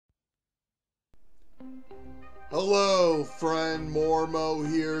Hello, friend Mormo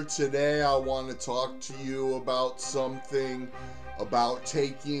here. Today I want to talk to you about something about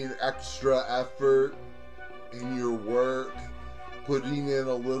taking extra effort in your work, putting in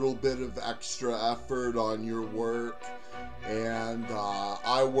a little bit of extra effort on your work. And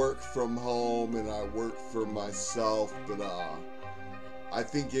I work from home and I work for myself, but I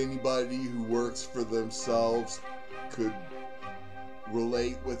think anybody who works for themselves could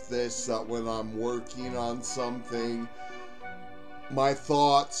relate with this, that when I'm working on something, my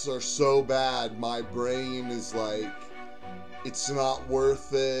thoughts are so bad, my brain is like, it's not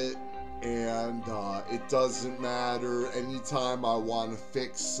worth it, and it doesn't matter. Anytime I want to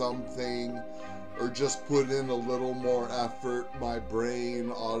fix something or just put in a little more effort, my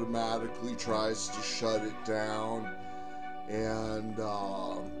brain automatically tries to shut it down. And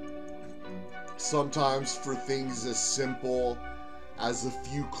sometimes for things as simple as a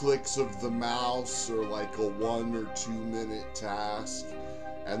few clicks of the mouse or like a 1 or 2 minute task,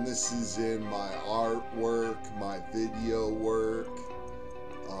 and this is in my artwork, my video work,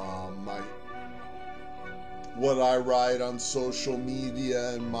 what I write on social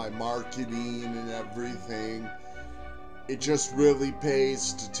media and my marketing and everything. It just really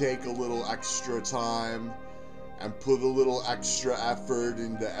pays to take a little extra time and put a little extra effort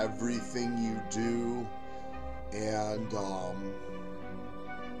into everything you do. And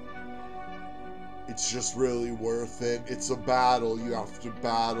it's just really worth it. It's a battle. You have to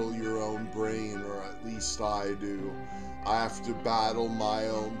battle your own brain, or at least I do. I have to battle my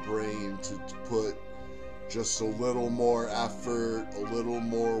own brain to put just a little more effort, a little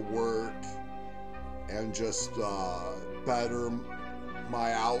more work, and just better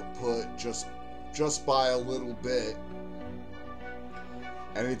my output just by a little bit.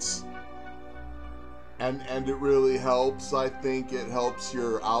 And it's and it really helps. I think it helps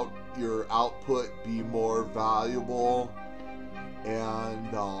your output be more valuable.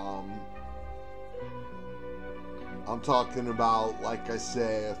 And I'm talking about, like I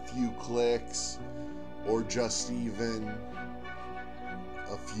say, a few clicks, or just even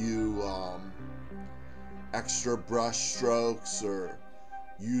a few extra brush strokes, or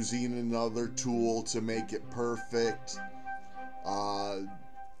using another tool to make it perfect.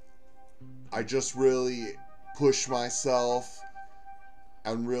 I just really push myself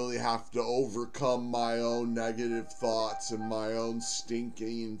and really have to overcome my own negative thoughts and my own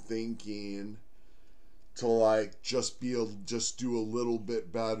stinking thinking to like just do a little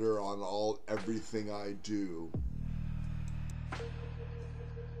bit better on everything I do.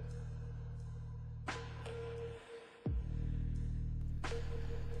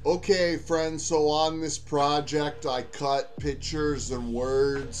 Okay, friends, so on this project I cut pictures and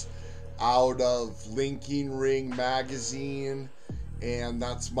words out of Linking Ring magazine, and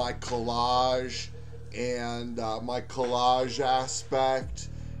that's my collage and my collage aspect.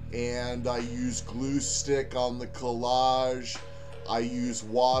 And I use glue stick on the collage, I use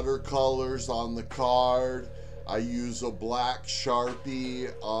watercolors on the card, I use a black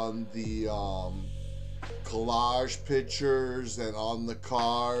Sharpie on the collage pictures and on the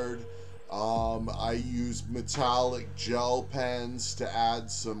card. I use metallic gel pens to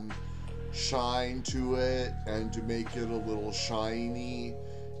add some shine to it and to make it a little shiny.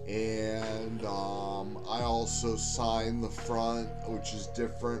 And I also sign the front, which is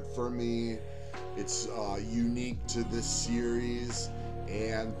different for me. It's unique to this series.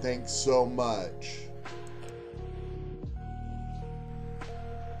 And thanks so much.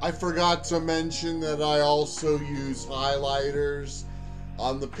 I forgot to mention that I also use highlighters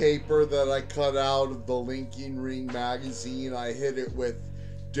on the paper that I cut out of the Linking Ring magazine. I hit it with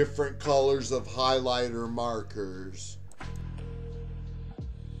different colors of highlighter markers.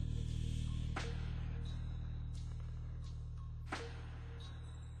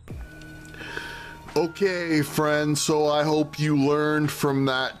 Okay, friends, so I hope you learned from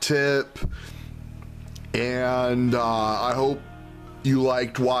that tip, and I hope you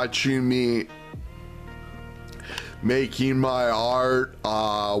liked watching me making my art.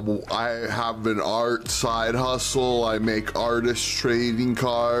 I have an art side hustle. I make artist trading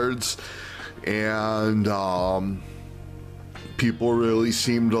cards, and people really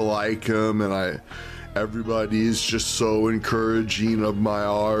seem to like them, and everybody is just so encouraging of my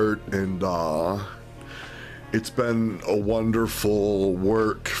art, and it's been a wonderful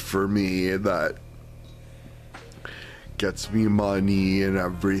work for me that gets me money and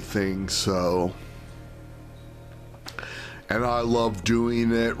everything. So, and I love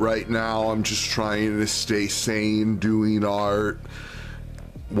doing it. Right now I'm just trying to stay sane doing art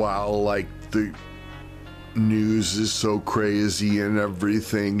while like the news is so crazy and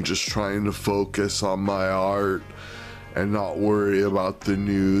everything, just trying to focus on my art and not worry about the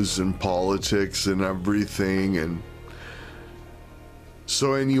news and politics and everything. And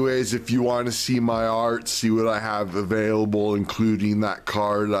so anyways, if you want to see my art, see what I have available, including that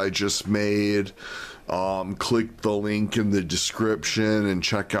card I just made, click the link in the description and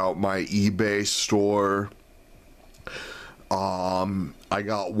check out my eBay store. I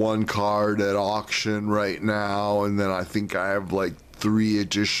got one card at auction right now, and then I think I have like 3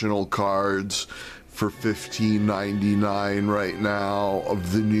 additional cards for $15.99 right now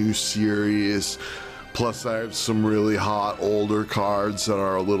of the new series. Plus I have some really hot older cards that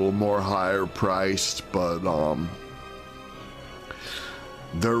are a little more higher priced, but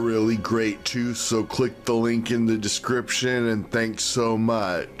they're really great too. So click the link in the description, and thanks so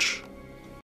much.